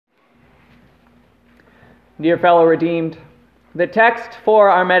Dear fellow redeemed, the text for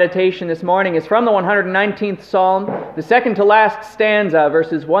our meditation this morning is from the 119th Psalm, the second to last stanza,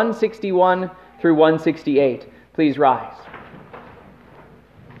 verses 161 through 168. Please rise.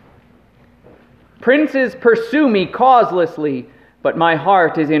 Princes pursue me causelessly, but my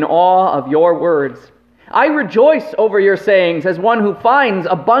heart is in awe of your words. I rejoice over your sayings as one who finds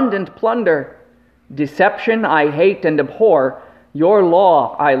abundant plunder. Deception I hate and abhor, your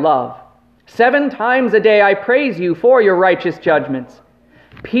law I love. 7 times a day I praise you for your righteous judgments.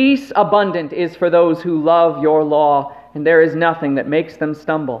 Peace abundant is for those who love your law, and there is nothing that makes them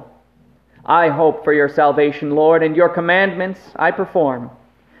stumble. I hope for your salvation, Lord, and your commandments I perform.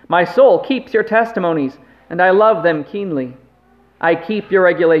 My soul keeps your testimonies, and I love them keenly. I keep your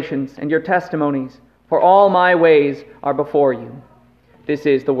regulations and your testimonies, for all my ways are before you. This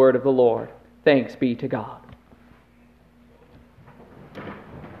is the word of the Lord. Thanks be to God.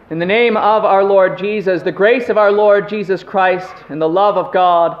 In the name of our Lord Jesus, the grace of our Lord Jesus Christ, and the love of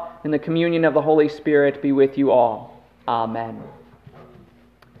God, and the communion of the Holy Spirit be with you all. Amen.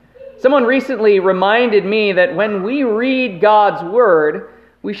 Someone recently reminded me that when we read God's Word,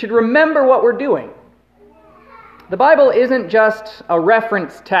 we should remember what we're doing. The Bible isn't just a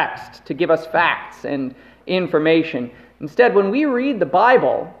reference text to give us facts and information. Instead, when we read the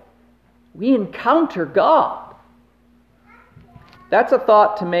Bible, we encounter God. That's a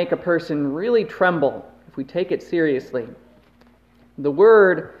thought to make a person really tremble if we take it seriously. The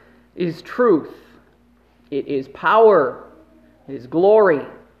Word is truth. It is power. It is glory.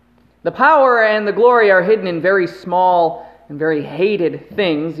 The power and the glory are hidden in very small and very hated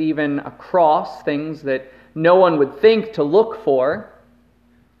things, even a cross, things that no one would think to look for.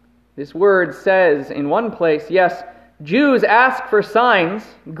 This Word says in one place, yes, Jews ask for signs,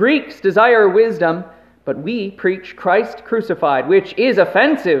 Greeks desire wisdom, but we preach Christ crucified, which is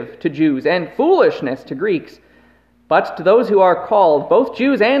offensive to Jews and foolishness to Greeks. But to those who are called, both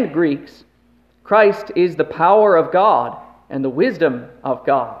Jews and Greeks, Christ is the power of God and the wisdom of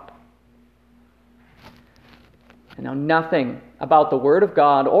God. And now nothing about the Word of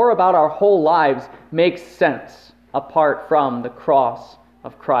God or about our whole lives makes sense apart from the cross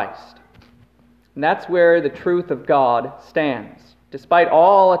of Christ. And that's where the truth of God stands, despite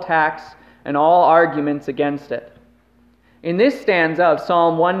all attacks and all arguments against it. In this stanza of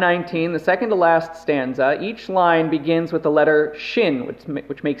Psalm 119, the second to last stanza, each line begins with the letter shin,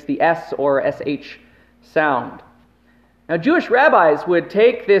 which makes the S or SH sound. Now, Jewish rabbis would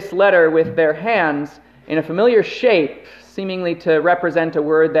take this letter with their hands in a familiar shape, seemingly to represent a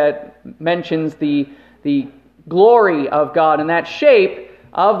word that mentions the glory of God. And that shape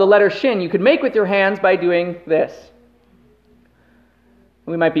of the letter shin you could make with your hands by doing this.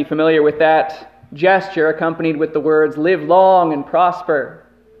 We might be familiar with that gesture accompanied with the words, live long and prosper.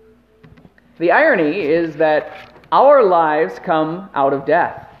 The irony is that our lives come out of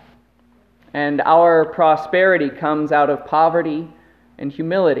death, and our prosperity comes out of poverty and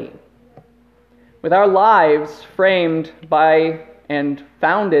humility. With our lives framed by and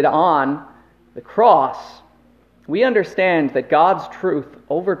founded on the cross, we understand that God's truth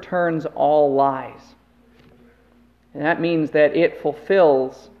overturns all lies. And that means that it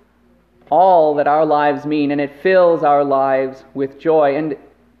fulfills all that our lives mean, and it fills our lives with joy. And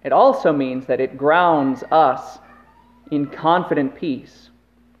it also means that it grounds us in confident peace.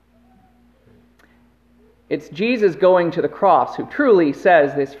 It's Jesus going to the cross who truly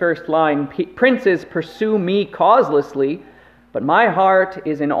says this first line, princes pursue me causelessly, but my heart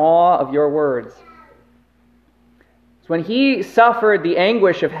is in awe of your words. So when he suffered the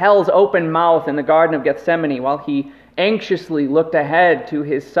anguish of hell's open mouth in the Garden of Gethsemane, while he anxiously looked ahead to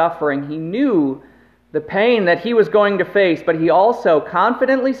his suffering, he knew the pain that he was going to face, but he also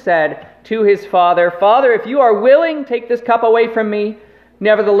confidently said to his Father, Father, if you are willing, take this cup away from me.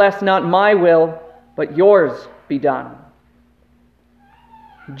 Nevertheless, not my will, but yours be done.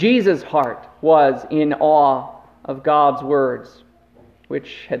 Jesus' heart was in awe of God's words,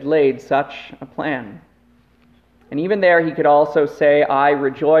 which had laid such a plan. And even there he could also say, I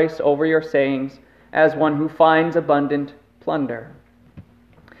rejoice over your sayings as one who finds abundant plunder.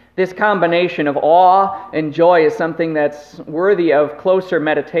 This combination of awe and joy is something that's worthy of closer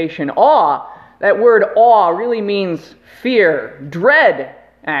meditation. Awe, that word awe really means fear, dread,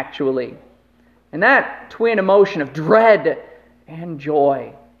 actually. And that twin emotion of dread and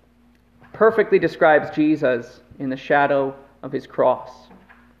joy perfectly describes Jesus in the shadow of his cross.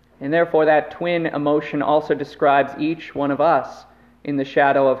 And therefore that twin emotion also describes each one of us in the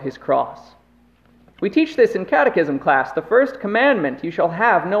shadow of his cross. We teach this in catechism class. The first commandment, you shall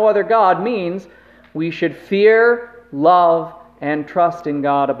have no other God, means we should fear, love, and trust in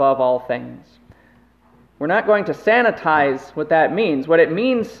God above all things. We're not going to sanitize what that means. What it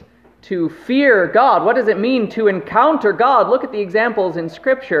means to fear God. What does it mean to encounter God? Look at the examples in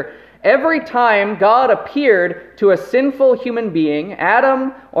Scripture. Every time God appeared to a sinful human being,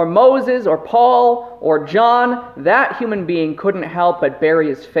 Adam or Moses or Paul or John, that human being couldn't help but bury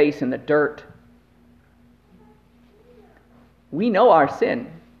his face in the dirt. We know our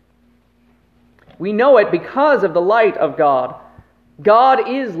sin. We know it because of the light of God. God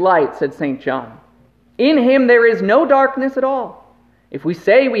is light, said St. John. In him there is no darkness at all. If we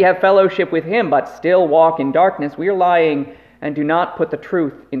say we have fellowship with him but still walk in darkness, we are lying and do not put the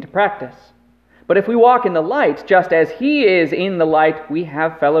truth into practice. But if we walk in the light, just as he is in the light, we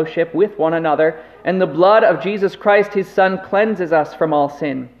have fellowship with one another, and the blood of Jesus Christ, his Son, cleanses us from all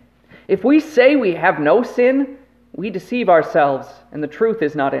sin. If we say we have no sin, we deceive ourselves, and the truth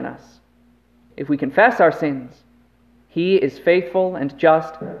is not in us. If we confess our sins, he is faithful and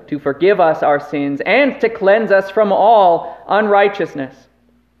just to forgive us our sins and to cleanse us from all unrighteousness.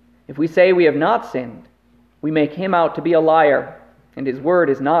 If we say we have not sinned, we make him out to be a liar, and his word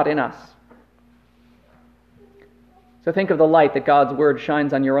is not in us. So think of the light that God's word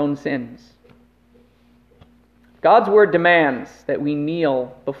shines on your own sins. God's word demands that we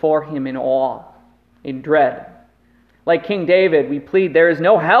kneel before him in awe, in dread. Like King David, we plead, "There is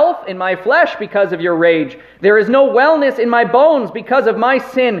no health in my flesh because of your rage. There is no wellness in my bones because of my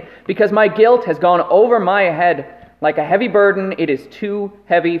sin, because my guilt has gone over my head. Like a heavy burden, it is too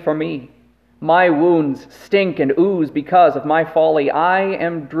heavy for me. My wounds stink and ooze because of my folly. I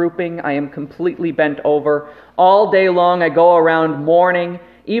am drooping, I am completely bent over. All day long I go around mourning.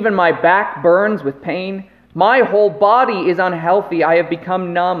 Even my back burns with pain. My whole body is unhealthy. I have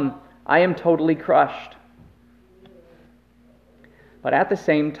become numb. I am totally crushed." But at the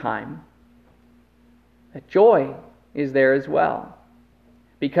same time, that joy is there as well,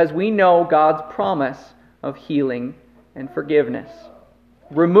 because we know God's promise of healing and forgiveness.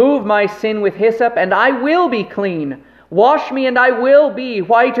 "Remove my sin with hyssop, and I will be clean. Wash me, and I will be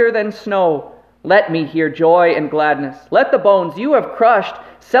whiter than snow. Let me hear joy and gladness. Let the bones you have crushed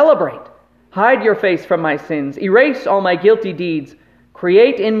celebrate. Hide your face from my sins. Erase all my guilty deeds.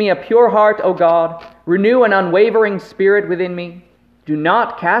 Create in me a pure heart, O God. Renew an unwavering spirit within me. Do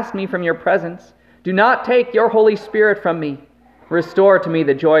not cast me from your presence. Do not take your Holy Spirit from me. Restore to me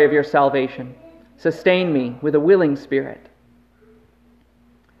the joy of your salvation. Sustain me with a willing spirit."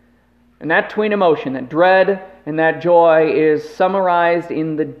 And that twin emotion, that dread and that joy, is summarized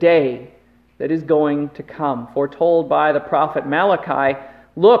in the day that is going to come, foretold by the prophet Malachi.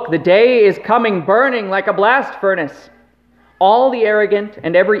 "Look, the day is coming, burning like a blast furnace. All the arrogant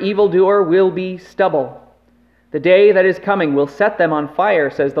and every evildoer will be stubble. The day that is coming will set them on fire,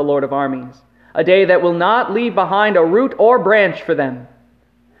 says the Lord of armies, a day that will not leave behind a root or branch for them.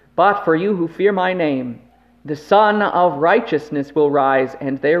 But for you who fear my name, the Sun of Righteousness will rise,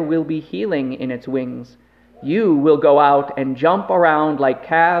 and there will be healing in its wings. You will go out and jump around like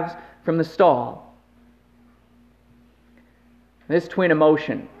calves from the stall." This twin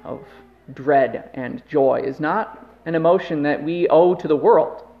emotion of dread and joy is not an emotion that we owe to the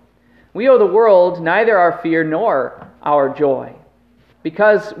world. We owe the world neither our fear nor our joy,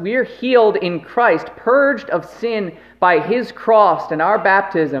 because we're healed in Christ, purged of sin by his cross and our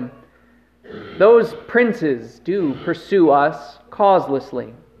baptism. Those princes do pursue us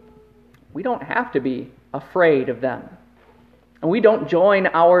causelessly. We don't have to be afraid of them. And we don't join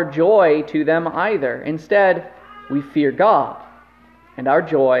our joy to them either. Instead, we fear God, and our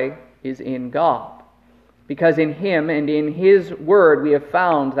joy is in God. Because in him and in his word we have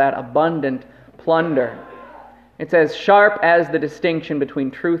found that abundant plunder. It's as sharp as the distinction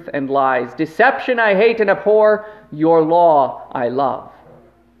between truth and lies. "Deception I hate and abhor, your law I love."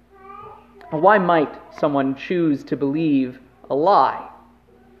 Why might someone choose to believe a lie?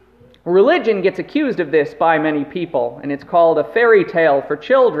 Religion gets accused of this by many people, and it's called a fairy tale for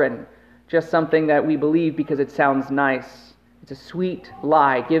children, just something that we believe because it sounds nice. It's a sweet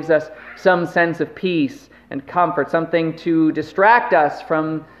lie, it gives us some sense of peace and comfort, something to distract us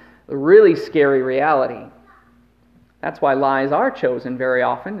from the really scary reality. That's why lies are chosen very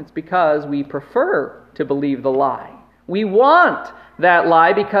often. It's because we prefer to believe the lie. We want that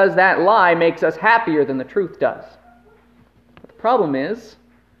lie because that lie makes us happier than the truth does. But the problem is,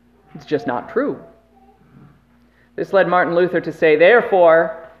 it's just not true. This led Martin Luther to say,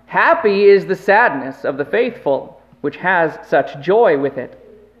 "Therefore, happy is the sadness of the faithful, which has such joy with it.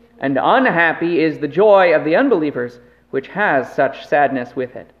 And unhappy is the joy of the unbelievers, which has such sadness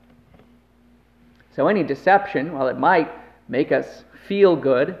with it." So any deception, while it might make us feel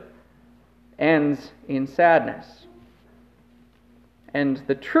good, ends in sadness. And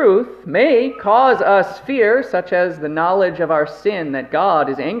the truth may cause us fear, such as the knowledge of our sin that God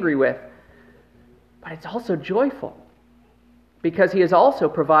is angry with. But it's also joyful, because He has also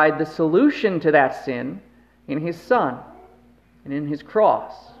provided the solution to that sin in His Son and in His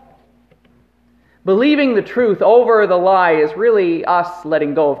cross. Believing the truth over the lie is really us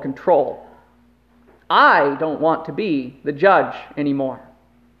letting go of control. I don't want to be the judge anymore,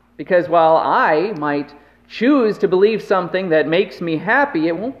 because while I might choose to believe something that makes me happy,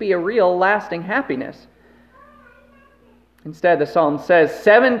 it won't be a real lasting happiness. Instead, the psalm says,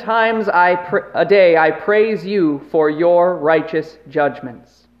 7 times a day I praise you for your righteous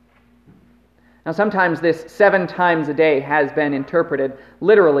judgments. Now, sometimes this 7 times a day has been interpreted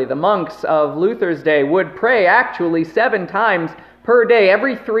literally. The monks of Luther's day would pray actually 7 times per day,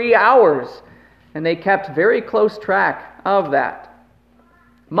 every 3 hours, and they kept very close track of that.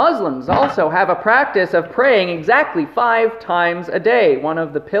 Muslims also have a practice of praying exactly 5 times a day, one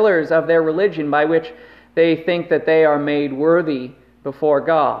of the pillars of their religion by which they think that they are made worthy before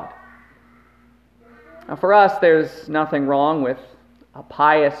God. Now, for us, there's nothing wrong with a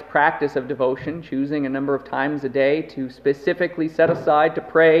pious practice of devotion, choosing a number of times a day to specifically set aside to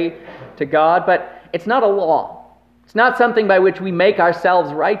pray to God, but it's not a law. It's not something by which we make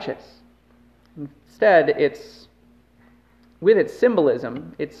ourselves righteous. Instead, with its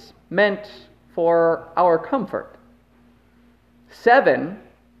symbolism, it's meant for our comfort. 7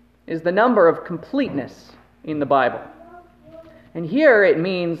 is the number of completeness in the Bible. And here it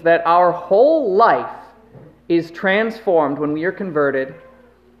means that our whole life is transformed when we are converted,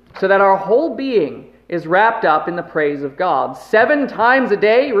 so that our whole being is wrapped up in the praise of God. 7 times a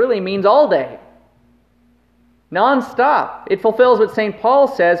day really means all day. Non-stop. It fulfills what St. Paul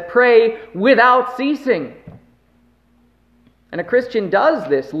says, pray without ceasing. And a Christian does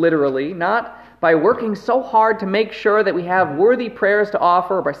this literally, not by working so hard to make sure that we have worthy prayers to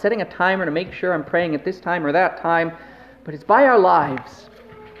offer, or by setting a timer to make sure I'm praying at this time or that time, but it's by our lives.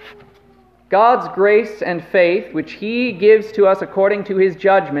 God's grace and faith, which He gives to us according to His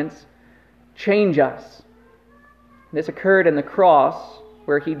judgments, change us. This occurred in the cross,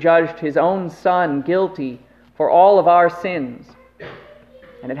 where He judged His own Son guilty for all of our sins.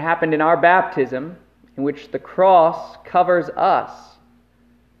 And it happened in our baptism, in which the cross covers us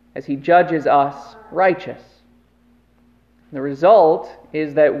as He judges us righteous. The result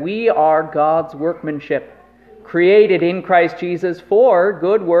is that we are God's workmanship, created in Christ Jesus for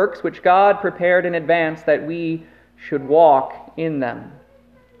good works which God prepared in advance that we should walk in them.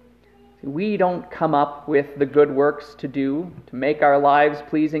 We don't come up with the good works to do to make our lives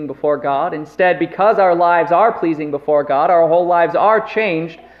pleasing before God. Instead, because our lives are pleasing before God, our whole lives are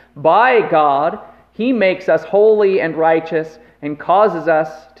changed by God, He makes us holy and righteous and causes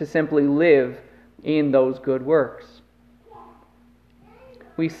us to simply live in those good works.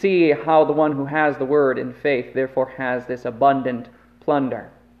 We see how the one who has the Word in faith therefore has this abundant plunder,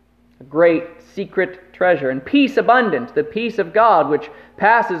 a great secret treasure, and peace abundant, the peace of God which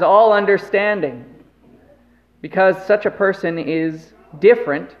passes all understanding, because such a person is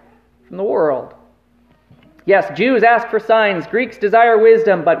different from the world. Yes, Jews ask for signs, Greeks desire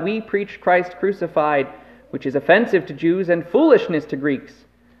wisdom, but we preach Christ crucified, which is offensive to Jews and foolishness to Greeks.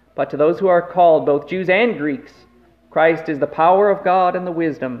 But to those who are called, both Jews and Greeks, Christ is the power of God and the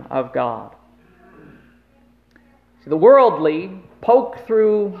wisdom of God. So the worldly poke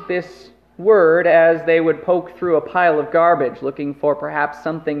through this word as they would poke through a pile of garbage, looking for perhaps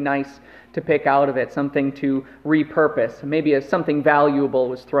something nice to pick out of it, something to repurpose. Maybe something valuable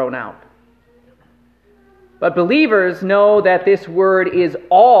was thrown out. But believers know that this word is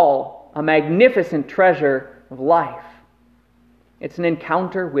all a magnificent treasure of life. It's an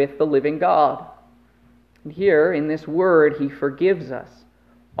encounter with the living God. And here, in this word, He forgives us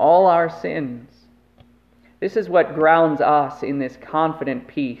all our sins. This is what grounds us in this confident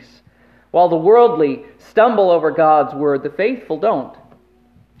peace. While the worldly stumble over God's word, the faithful don't,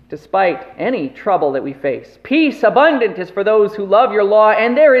 despite any trouble that we face. Peace abundant is for those who love your law,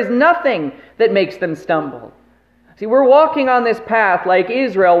 and there is nothing that makes them stumble. See, we're walking on this path like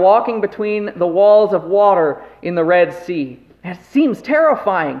Israel walking between the walls of water in the Red Sea. It seems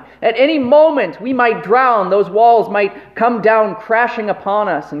terrifying. At any moment we might drown. Those walls might come down crashing upon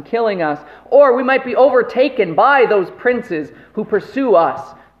us and killing us. Or we might be overtaken by those princes who pursue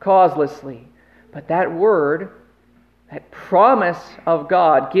us causelessly. But that word, that promise of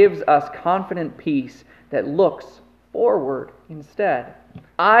God, gives us confident peace that looks forward instead.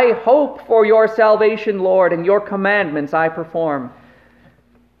 I hope for your salvation, Lord, and your commandments I perform.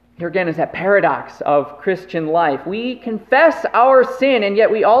 Here again is that paradox of Christian life. We confess our sin, and yet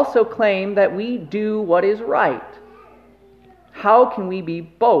we also claim that we do what is right. How can we be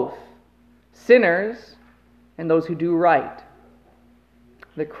both sinners and those who do right?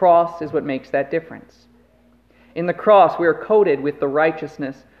 The cross is what makes that difference. In the cross, we are coated with the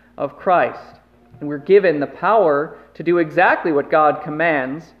righteousness of Christ, and we're given the power to do exactly what God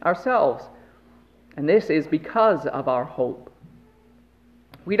commands ourselves. And this is because of our hope.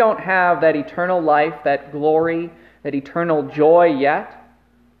 We don't have that eternal life, that glory, that eternal joy yet.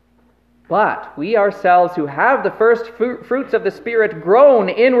 But we ourselves who have the first fruits of the Spirit groan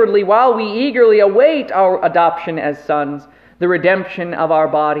inwardly while we eagerly await our adoption as sons, the redemption of our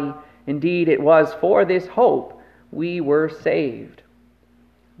body. Indeed, it was for this hope we were saved.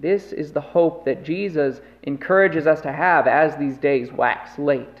 This is the hope that Jesus encourages us to have as these days wax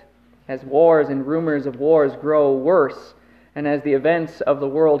late, as wars and rumors of wars grow worse, and as the events of the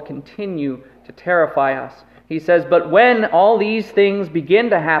world continue to terrify us. He says, "But when all these things begin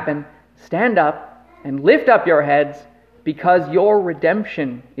to happen, stand up and lift up your heads, because your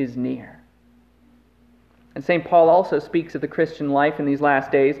redemption is near." And St. Paul also speaks of the Christian life in these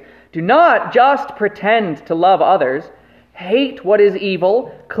last days. Do not just pretend to love others. Hate what is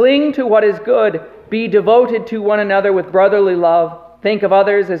evil. Cling to what is good. Be devoted to one another with brotherly love. Think of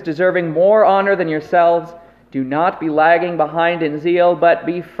others as deserving more honor than yourselves. Do not be lagging behind in zeal, but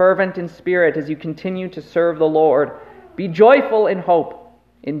be fervent in spirit as you continue to serve the Lord. Be joyful in hope.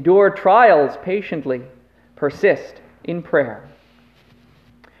 Endure trials patiently. Persist in prayer.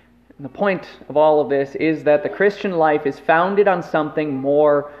 And the point of all of this is that the Christian life is founded on something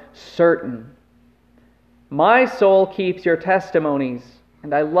more certain. My soul keeps your testimonies,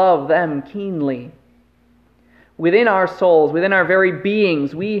 and I love them keenly. Within our souls, within our very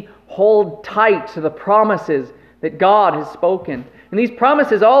beings, we hold tight to the promises that God has spoken. And these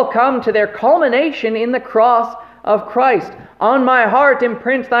promises all come to their culmination in the cross of Christ. On my heart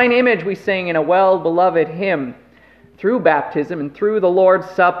imprint thine image, we sing in a well-beloved hymn. Through baptism and through the Lord's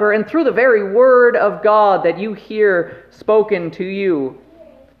Supper and through the very word of God that you hear spoken to you,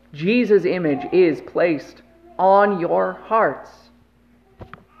 Jesus' image is placed on your hearts.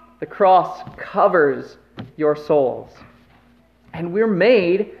 The cross covers your souls. And we're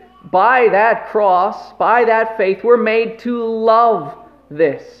made by that cross, by that faith, we're made to love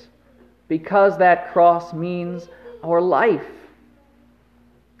this, because that cross means our life.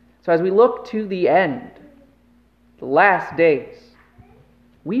 So as we look to the end, the last days,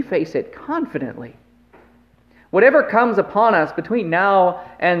 we face it confidently. Whatever comes upon us between now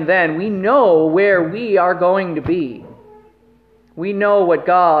and then, we know where we are going to be. We know what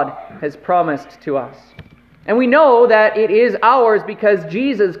God has promised to us. And we know that it is ours because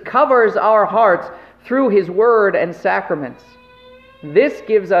Jesus covers our hearts through His Word and sacraments. This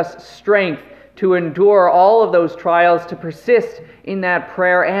gives us strength to endure all of those trials, to persist in that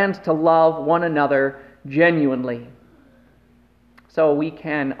prayer, and to love one another genuinely. So we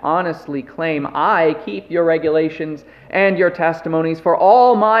can honestly claim, I keep your regulations and your testimonies, for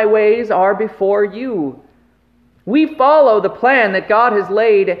all my ways are before you. We follow the plan that God has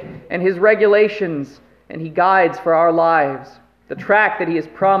laid and His regulations, and He guides for our lives, the track that He has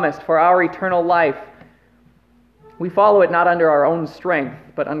promised for our eternal life. We follow it not under our own strength,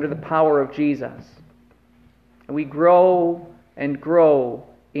 but under the power of Jesus. And we grow and grow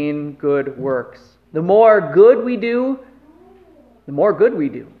in good works. The more good we do, the more good we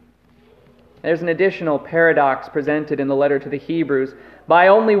do. There's an additional paradox presented in the letter to the Hebrews. By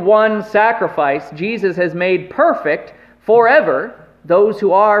only one sacrifice, Jesus has made perfect forever those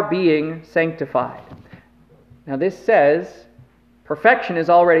who are being sanctified. Now this says perfection is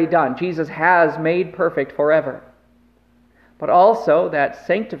already done. Jesus has made perfect forever. But also that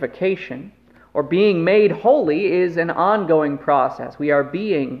sanctification, or being made holy, is an ongoing process. We are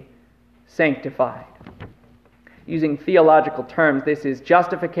being sanctified. Using theological terms, this is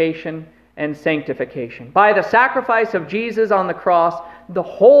justification and sanctification. By the sacrifice of Jesus on the cross, the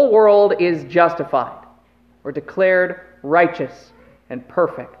whole world is justified, or declared righteous and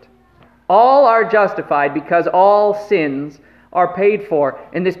perfect. All are justified because all sins are paid for,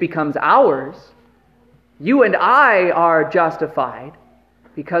 and this becomes ours. You and I are justified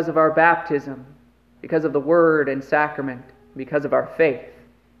because of our baptism, because of the Word and sacrament, because of our faith.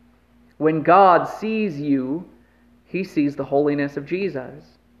 When God sees you, He sees the holiness of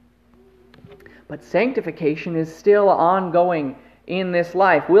Jesus. But sanctification is still ongoing in this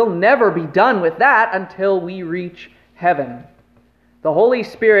life. We'll never be done with that until we reach heaven. The Holy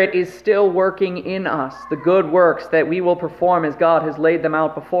Spirit is still working in us the good works that we will perform as God has laid them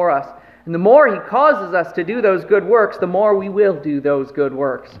out before us. And the more He causes us to do those good works, the more we will do those good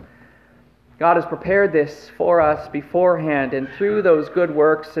works. God has prepared this for us beforehand, and through those good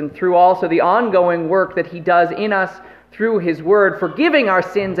works, and through also the ongoing work that He does in us through His Word, forgiving our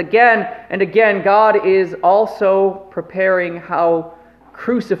sins again and again, God is also preparing how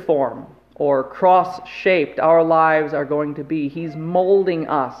cruciform or cross-shaped our lives are going to be. He's molding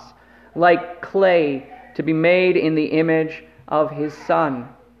us like clay to be made in the image of His Son.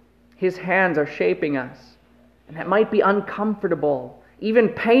 His hands are shaping us. And that might be uncomfortable, even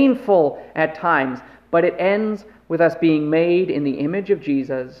painful at times, but it ends with us being made in the image of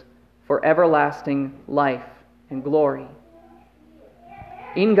Jesus for everlasting life and glory.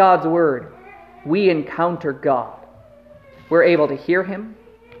 In God's Word, we encounter God. We're able to hear Him,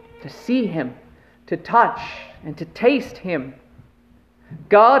 to see Him, to touch, and to taste Him.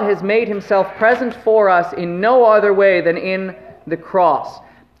 God has made Himself present for us in no other way than in the cross.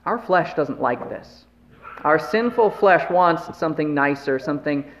 Our flesh doesn't like this. Our sinful flesh wants something nicer,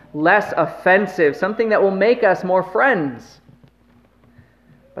 something less offensive, something that will make us more friends.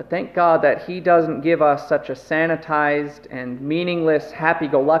 But thank God that He doesn't give us such a sanitized and meaningless,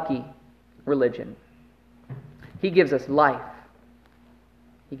 happy-go-lucky religion. He gives us life.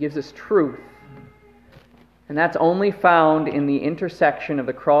 He gives us truth. And that's only found in the intersection of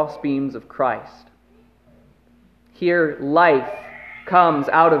the crossbeams of Christ. Here, life comes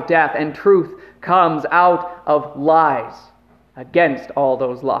out of death, and truth comes out of lies against all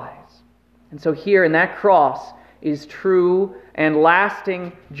those lies. And so here in that cross is true and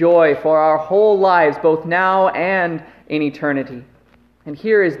lasting joy for our whole lives, both now and in eternity. And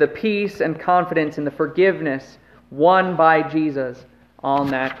here is the peace and confidence in the forgiveness won by Jesus on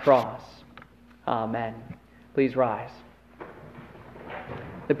that cross. Amen. Please rise.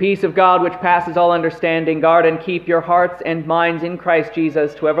 The peace of God, which passes all understanding, guard and keep your hearts and minds in Christ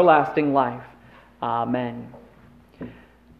Jesus to everlasting life. Amen.